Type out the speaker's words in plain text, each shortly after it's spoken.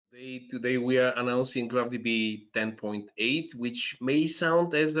Today we are announcing GraphDB 10.8, which may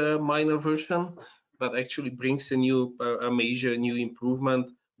sound as a minor version, but actually brings a major new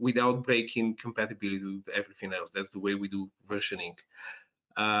improvement without breaking compatibility with everything else. That's the way we do versioning.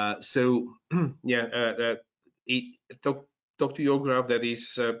 Talk to your graph that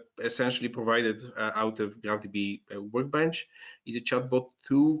is essentially provided out of GraphDB Workbench is a chatbot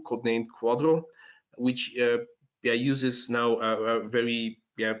tool codenamed Quadro, which uses now a very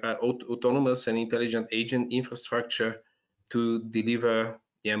autonomous and intelligent agent infrastructure to deliver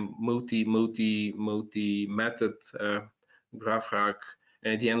multi-method graph rack,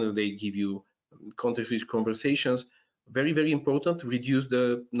 and at the end of the day give you context-rich conversations. Very, very important to reduce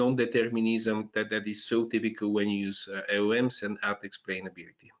the non-determinism that is so typical when you use LLMs and add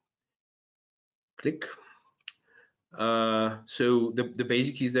explainability. Click. So the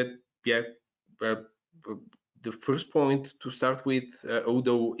basic is that the first point to start with,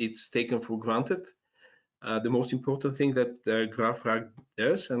 although it's taken for granted, the most important thing that GraphRag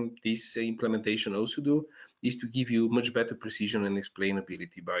does, and this implementation also do, is to give you much better precision and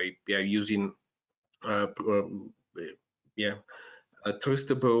explainability by using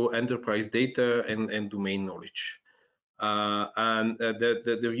trustable enterprise data and domain knowledge.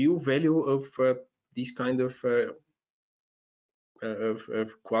 The real value of this kind of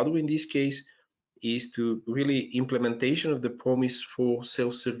Quadro in this case is to really implementation of the promise for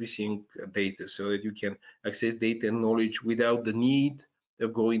self-servicing data, so that you can access data and knowledge without the need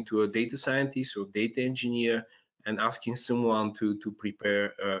of going to a data scientist or data engineer and asking someone to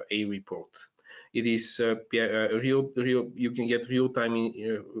prepare a report. It is you can get real-time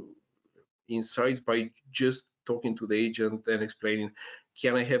insights by just talking to the agent and explaining,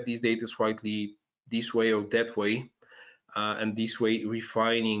 can I have these data slightly this way or that way, and this way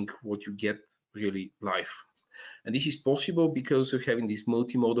refining what you get really live. And this is possible because of having this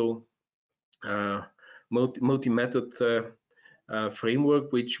multi-model, multi-method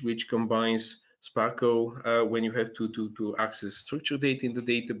framework, which combines SPARQL when you have to access structured data in the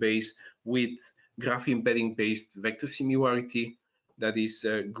database with graph embedding based vector similarity that is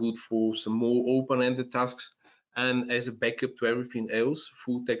good for some more open-ended tasks, and as a backup to everything else,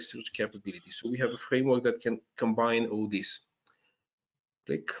 full text search capability. So we have a framework that can combine all this.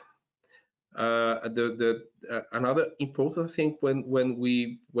 Click. Another important thing when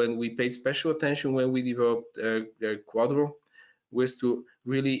we paid special attention when we developed Quadro was to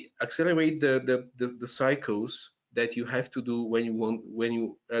really accelerate the cycles that you have to do when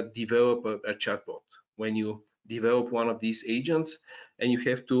you develop a chatbot. When you develop one of these agents and you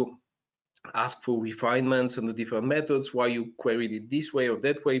have to ask for refinements on the different methods, why you queried it this way or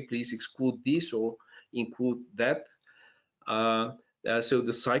that way, please exclude this or include that. So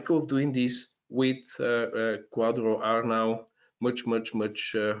the cycle of doing this with Quadro are now much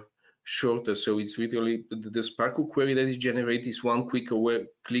shorter. So it's literally the SPARQL query that is generated is one click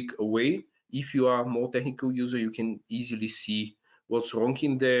away. If you are a more technical user, you can easily see what's wrong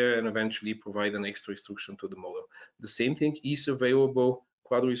in there and eventually provide an extra instruction to the model. The same thing is available.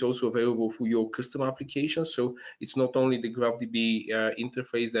 Quadro is also available for your custom applications. So it's not only the GraphDB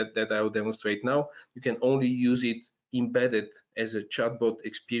interface that I'll demonstrate now. You can only use it embedded as a chatbot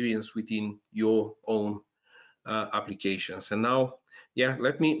experience within your own applications. And now,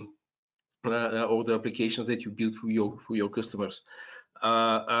 let me all the applications that you build for your customers.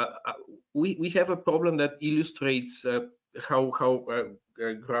 We have a problem that illustrates how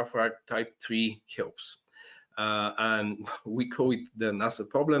GraphRag type 3 helps. And we call it the NASA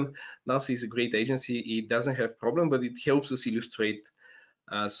problem. NASA is a great agency. It doesn't have problem, but it helps us illustrate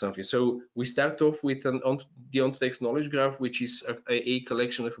something. So we start off with the Ontotext knowledge graph, which is a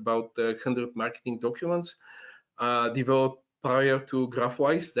collection of about 100 marketing documents developed prior to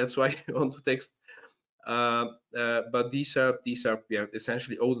GraphWise. That's why Ontotext. But these are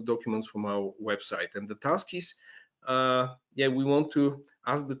essentially all the documents from our website. And the task is, we want to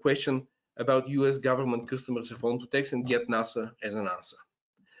ask the question about US government customers of Ontotext and get NASA as an answer.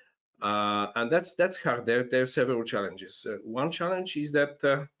 And that's hard. There are several challenges. One challenge is that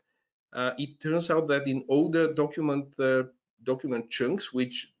it turns out that in all the document chunks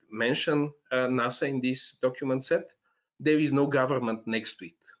which mention NASA in this document set, there is no government next to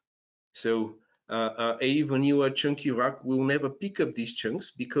it. So a vanilla chunky rack will never pick up these chunks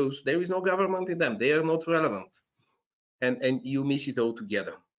because there is no government in them. They are not relevant, and you miss it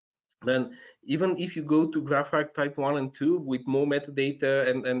altogether. Then even if you go to GraphRag type 1 and 2 with more metadata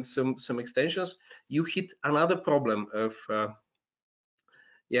and some extensions, you hit another problem of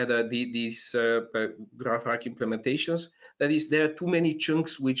these GraphRag implementations. That is, there are too many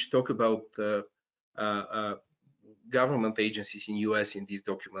chunks which talk about government agencies in US in this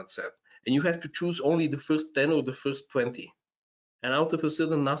document set, and you have to choose only the first 10 or the first 20. And out of a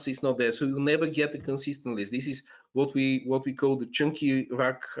sudden, NASA is not there, so you never get a consistent list. This is what we call the chunky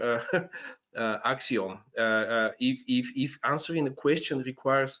rack axiom. If answering a question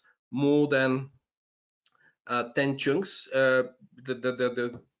requires more than 10 chunks, the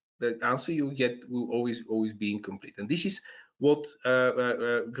answer you get will always be incomplete. And this is what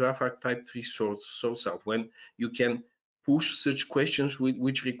GraphArc Type 3 sorts out, when you can push such questions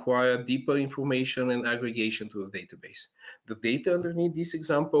which require deeper information and aggregation to the database. The data underneath this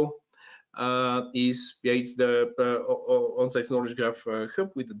example it's the Ontotext Knowledge Graph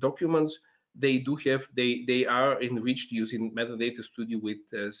Hub with the documents. They are enriched using Metadata Studio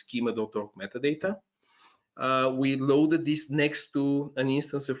with schema.org metadata. We loaded this next to an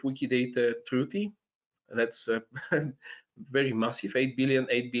instance of Wikidata 30. That's very massive, 8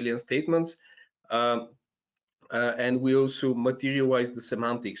 billion statements. And we also materialized the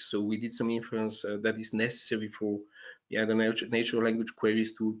semantics. So we did some inference that is necessary for the natural language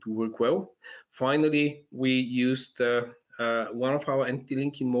queries to work well. Finally, we used one of our entity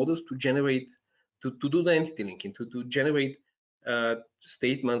linking models to generate, to do the entity linking, to generate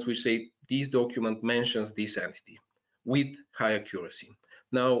statements which say this document mentions this entity with high accuracy.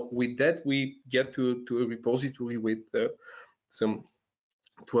 Now, with that, we get to a repository with some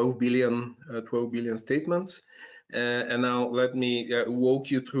 12 billion statements. And now let me walk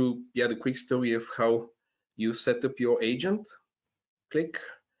you through the quick story of how you set up your agent. Click.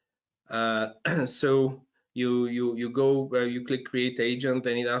 So you go, you click create agent,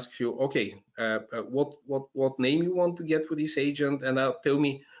 and it asks you, okay, what name you want to get for this agent, and now tell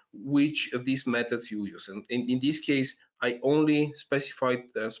me which of these methods you use. And in this case, I only specified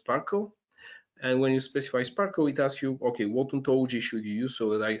SPARQL. And when you specify SPARQL, it asks you, okay, what ontology should you use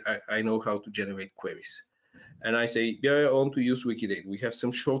so that I know how to generate queries. And I say, yeah, I want to use Wikidata. We have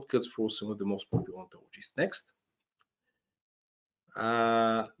some shortcuts for some of the most popular ontologies. Next.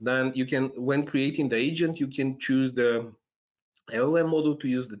 Then you can, when creating the agent, you can choose the LLM model to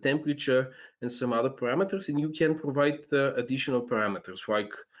use the temperature and some other parameters, and you can provide the additional parameters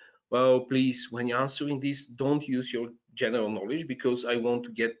like, well, please, when you're answering this, don't use your general knowledge because I want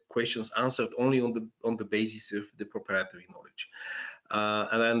to get questions answered only on the basis of the proprietary knowledge.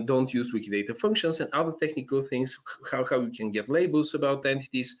 And then don't use Wikidata functions and other technical things, how you can get labels about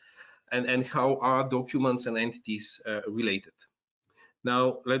entities, and how are documents and entities related.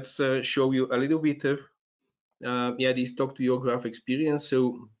 Now let's show you a little bit of this talk to your graph experience.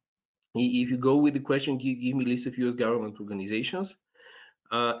 So if you go with the question, give me a list of US government organizations,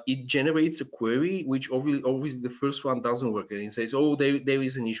 it generates a query which always the first one doesn't work, and it says, oh, there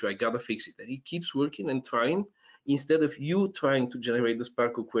is an issue, I gotta fix it. And it keeps working and trying. Instead of you trying to generate the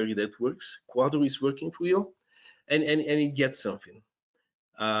SPARQL query that works, Quadro is working for you, and it gets something.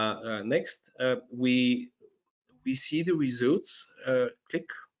 Next, we see the results. Click.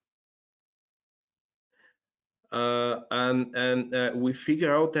 And we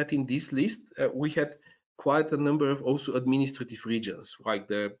figure out that in this list we had quite a number of also administrative regions, like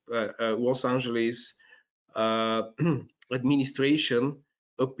the Los Angeles administration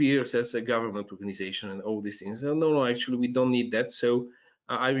appears as a government organization and all these things. No, actually we don't need that. So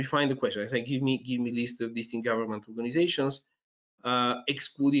I refine the question. I say, give me a list of distinct government organizations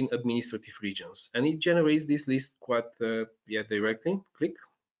excluding administrative regions, and it generates this list quite directly. Click.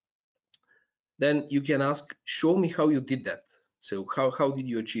 Then you can ask, show me how you did that. So how did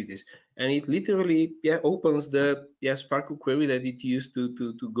you achieve this? And it literally opens the SPARQL query that it used to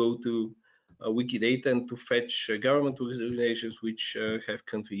go to Wikidata and to fetch government organizations which have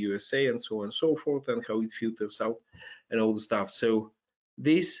country USA and so on and so forth, and how it filters out and all the stuff. So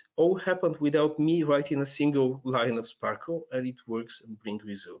this all happened without me writing a single line of SPARQL, and it works and brings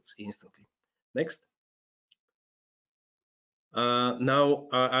results instantly. Next. Now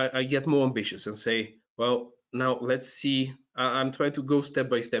I get more ambitious and say, well, now let's see. I'm trying to go step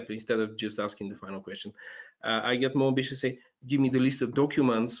by step instead of just asking the final question. I get more ambitious, say, give me the list of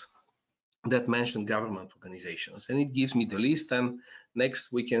documents that mention government organizations, and it gives me the list. And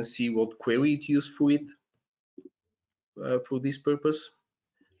next we can see what query it used for it, for this purpose.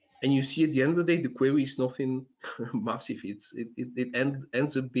 And you see at the end of the day, the query is nothing massive. It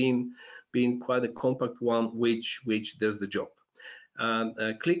ends up being quite a compact one, which does the job.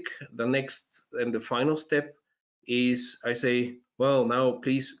 And click. The next and the final step is I say, well, now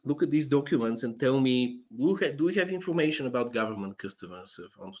please look at these documents and tell me, do we have information about government customers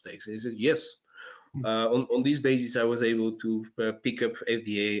of Ontotext? And he said, yes. On this basis, I was able to pick up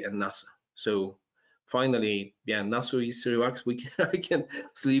FDA and NASA. So finally, yeah, NASA is relaxed. I can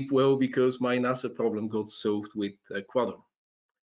sleep well because my NASA problem got solved with Quadro.